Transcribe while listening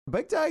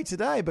Big day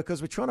today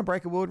because we're trying to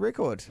break a world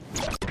record.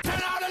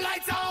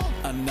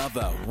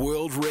 Another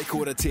world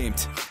record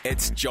attempt.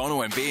 It's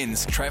Jono and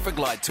Ben's traffic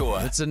light tour.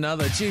 It's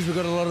another. Geez, we've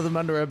got a lot of them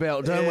under our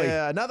belt, don't we?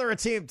 Yeah, another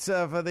attempt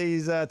for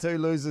these two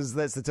losers.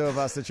 That's the two of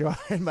us to try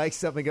and make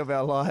something of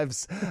our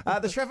lives.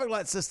 The traffic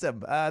light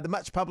system, the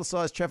much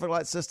publicised traffic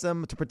light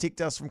system to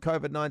protect us from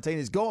COVID-19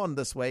 is gone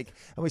this week,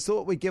 and we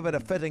thought we'd give it a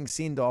fitting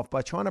send-off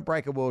by trying to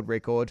break a world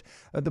record.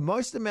 The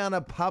most amount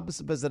of pubs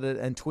visited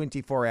in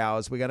 24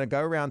 hours. We're going to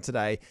go around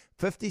today,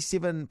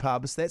 57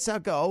 pubs. That's our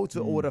goal,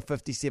 to order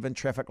 57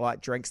 traffic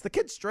light drinks. The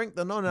kids drink,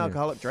 the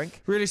non-alcoholic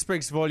drink. Really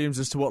speaks volumes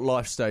as to what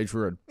life stage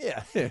we're in.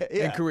 Yeah.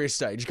 And career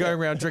stage. Going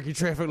around drinking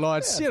traffic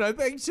lights. You know,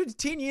 back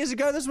 10 years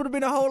ago, this would have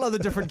been a whole other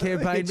different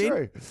campaign,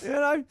 True. You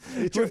know,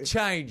 True. we've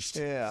changed.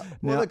 Yeah.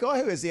 Well, the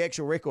guy who has the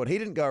actual record, he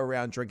didn't go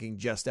around drinking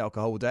just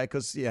alcohol all day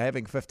because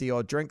having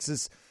 50-odd drinks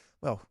is,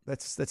 well,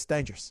 that's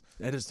dangerous.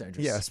 That is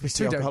dangerous. Yeah,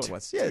 especially alcoholic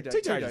ones. Yeah,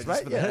 too dangerous,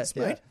 mate. For the hits,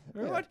 mate.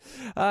 All right.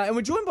 And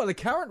we're joined by the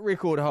current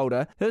record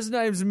holder. His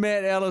name's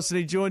Matt Ellis, and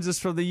he joins us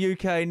from the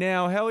UK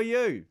now. How are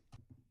you?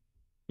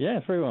 Yeah,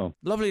 very well.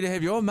 Lovely to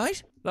have you on,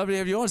 mate. Lovely to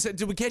have you on. So,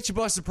 did we catch you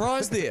by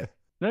surprise there?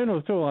 No, not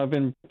at all. I've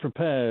been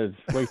prepared,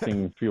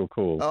 waiting for your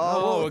call.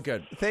 Oh,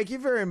 good. Thank you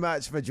very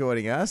much for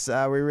joining us.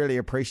 We really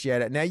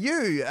appreciate it. Now,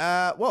 you,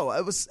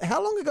 it was,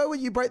 how long ago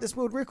did you break this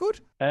world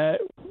record? I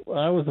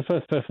was the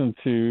first person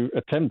to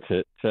attempt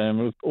it.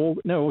 It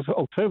was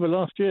October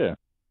last year.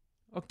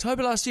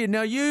 October last year.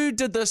 Now, you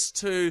did this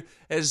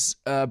as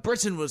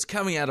Britain was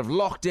coming out of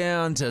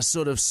lockdown to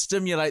sort of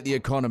stimulate the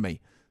economy.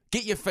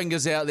 Get your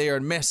fingers out there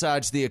and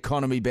massage the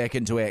economy back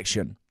into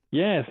action.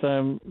 Yes,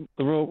 the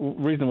real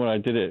reason why I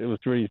did it was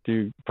really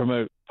to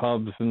promote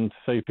pubs and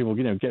say to people,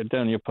 get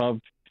down to your pub.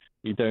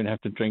 You don't have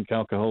to drink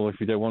alcohol if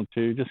you don't want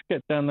to. Just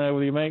get down there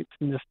with your mates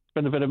and just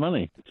spend a bit of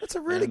money. That's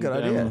a really good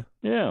idea.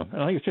 Yeah,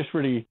 and I think it's just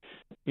really,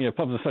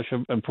 pubs are such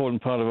an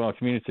important part of our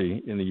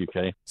community in the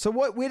UK. So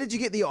where did you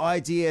get the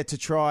idea to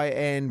try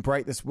and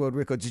break this world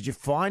record? Did you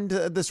find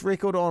this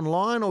record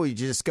online, or you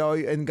just go,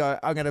 I'm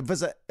going to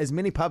visit as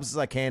many pubs as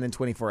I can in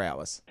 24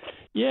 hours?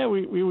 Yeah,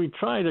 we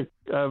tried a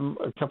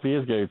couple of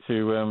years ago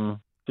to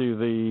do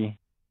the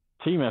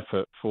team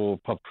effort for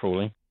pub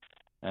crawling.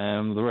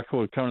 The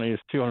record currently is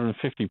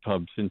 250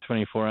 pubs in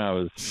 24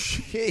 hours,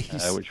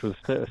 which was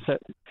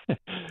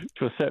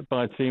set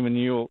by a team in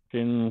New York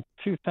in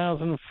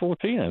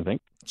 2014, I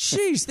think.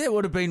 Jeez, that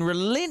would have been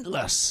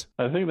relentless.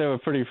 I think they were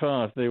pretty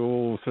fast. They were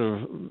all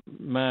sort of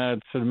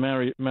mad sort of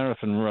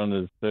marathon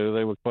runners, so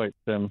they were quite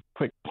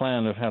quick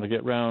plan of how to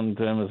get round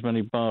as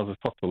many bars as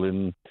possible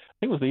in, I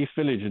think it was the East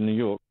Village in New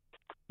York.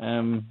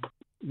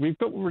 We've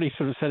got really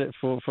sort of set it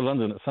for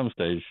London at some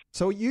stage.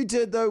 So you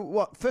did,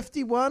 though,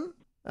 51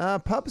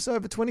 pubs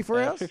over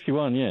 24 hours?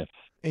 51, yes.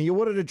 And you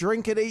ordered a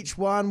drink at each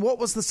one. What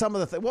was some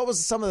of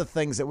the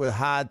things that were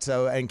hard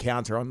to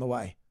encounter on the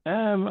way?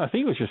 I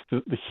think it was just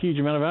the huge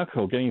amount of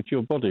alcohol getting into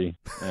your body.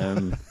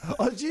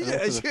 Did you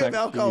have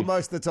alcohol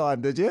most of the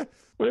time, did you?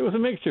 Well, it was a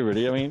mixture,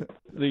 really. I mean,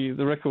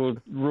 the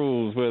record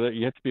rules were that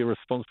you had to be a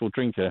responsible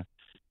drinker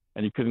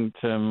and you couldn't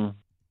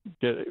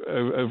get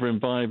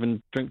over-imbibe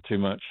and drink too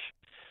much.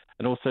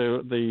 And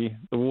also, the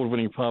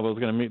award-winning pub, I was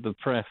going to meet the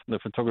press and the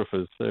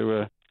photographers,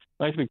 so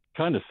I had to be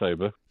kind of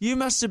sober. You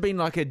must have been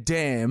like a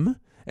dam,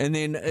 and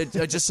then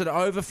just an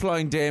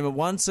overflowing dam, and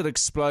once it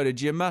exploded,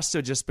 you must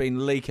have just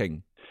been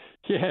leaking.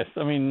 Yes,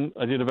 I mean,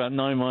 I did about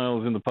 9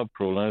 miles in the pub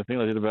crawl, and I think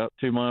I did about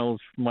 2 miles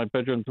from my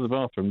bedroom to the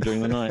bathroom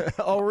during the night.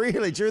 Oh,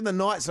 really? During the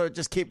night, so it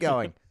just kept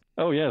going?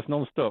 Oh, yes,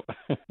 non-stop.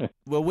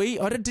 Well,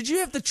 did you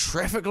have the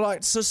traffic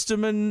light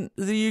system in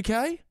the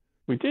UK?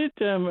 We did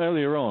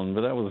earlier on,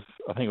 but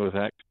I think it was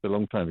axed a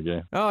long time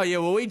ago. Oh, yeah,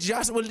 well,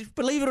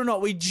 believe it or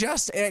not, we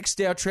just axed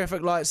our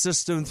traffic light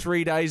system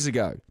 3 days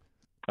ago.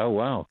 Oh,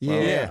 wow.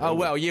 Yeah. Oh,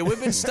 well, yeah, we've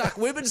been stuck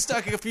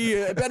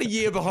about a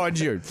year behind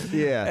you.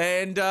 Yeah.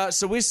 And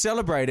so we're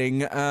celebrating,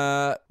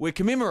 we're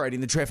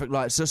commemorating the traffic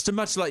light system,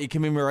 much like you're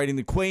commemorating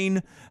the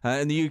Queen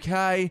in the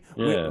UK.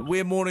 Yeah.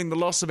 We're mourning the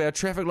loss of our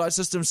traffic light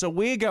system, so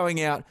we're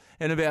going out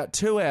in about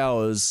 2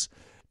 hours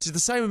to the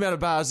same amount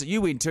of bars that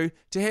you went to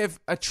have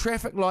a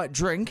traffic light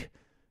drink.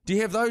 Do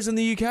you have those in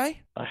the UK?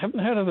 I haven't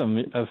heard of them,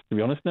 to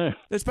be honest, no.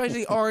 It's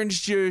basically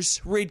orange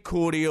juice, red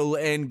cordial,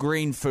 and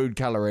green food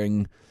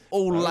colouring,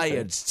 all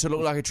layered to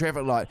look like a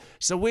traffic light.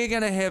 So we're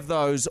going to have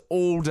those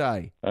all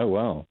day. Oh,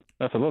 wow.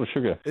 That's a lot of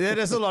sugar. It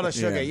is a lot of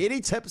sugar. Yeah.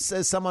 Any tips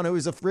as someone who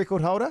is a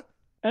record holder?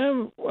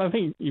 I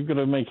think you've got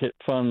to make it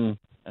fun,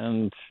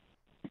 and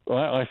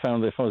I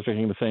found that if I was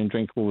drinking the same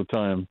drink all the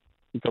time,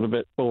 it got a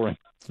bit boring.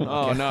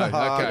 Oh, no.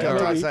 Okay. Don't All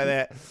try right. to say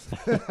that.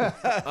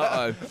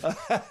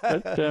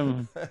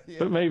 Uh-oh.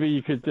 But maybe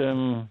you could,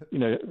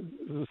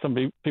 some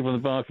people in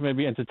the bar could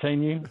maybe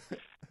entertain you.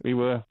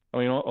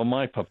 On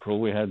my pub crawl,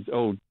 we had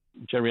old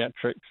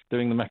geriatrics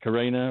doing the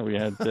Macarena. We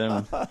had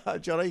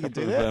Johnny, you can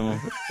do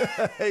that.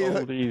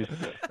 oldies.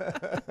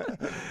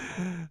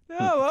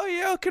 Oh, well,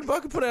 yeah, I could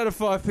put out a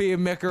 5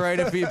 p.m.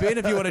 Macarena for you, Ben,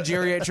 if you want a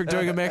geriatric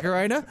doing a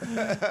Macarena.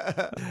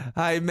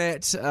 Hey,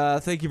 Matt,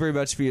 thank you very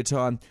much for your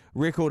time.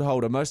 Record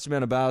holder, most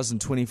amount of bars in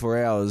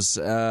 24 hours.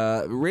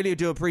 Really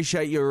do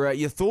appreciate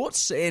your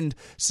thoughts and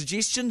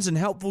suggestions and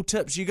helpful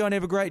tips. You go and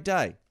have a great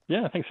day.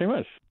 Yeah, thanks very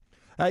much.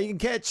 You can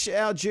catch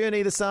our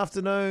journey this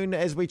afternoon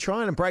as we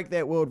try and break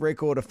that world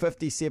record of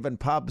 57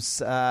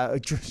 pubs,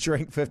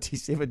 drink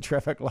 57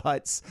 traffic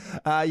lights.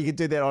 You can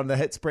do that on the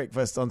Hits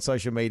Breakfast on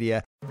social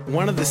media.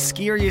 One of the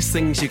scariest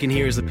things you can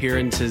hear as a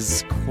parent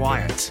is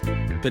quiet.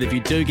 But if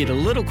you do get a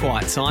little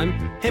quiet time,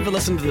 have a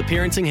listen to The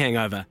Parenting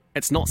Hangover.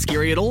 It's not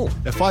scary at all.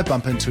 If I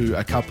bump into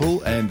a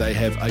couple and they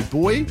have a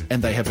boy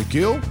and they have a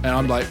girl, and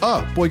I'm like,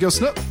 oh, boy, girl,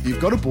 snip. You've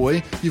got a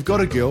boy, you've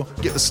got a girl,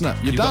 get the snip.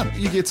 You're done.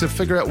 You get to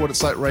figure out what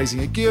it's like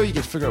raising a girl, you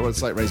get to figure out what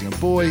it's like raising a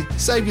boy,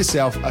 save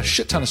yourself a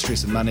shit ton of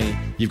stress and money.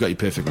 You've got your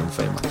perfect little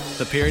family.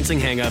 The Parenting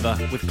Hangover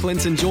with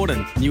Clinton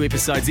Jordan. New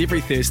episodes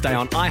every Thursday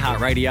on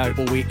iHeartRadio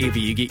or wherever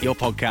you get your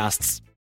podcasts.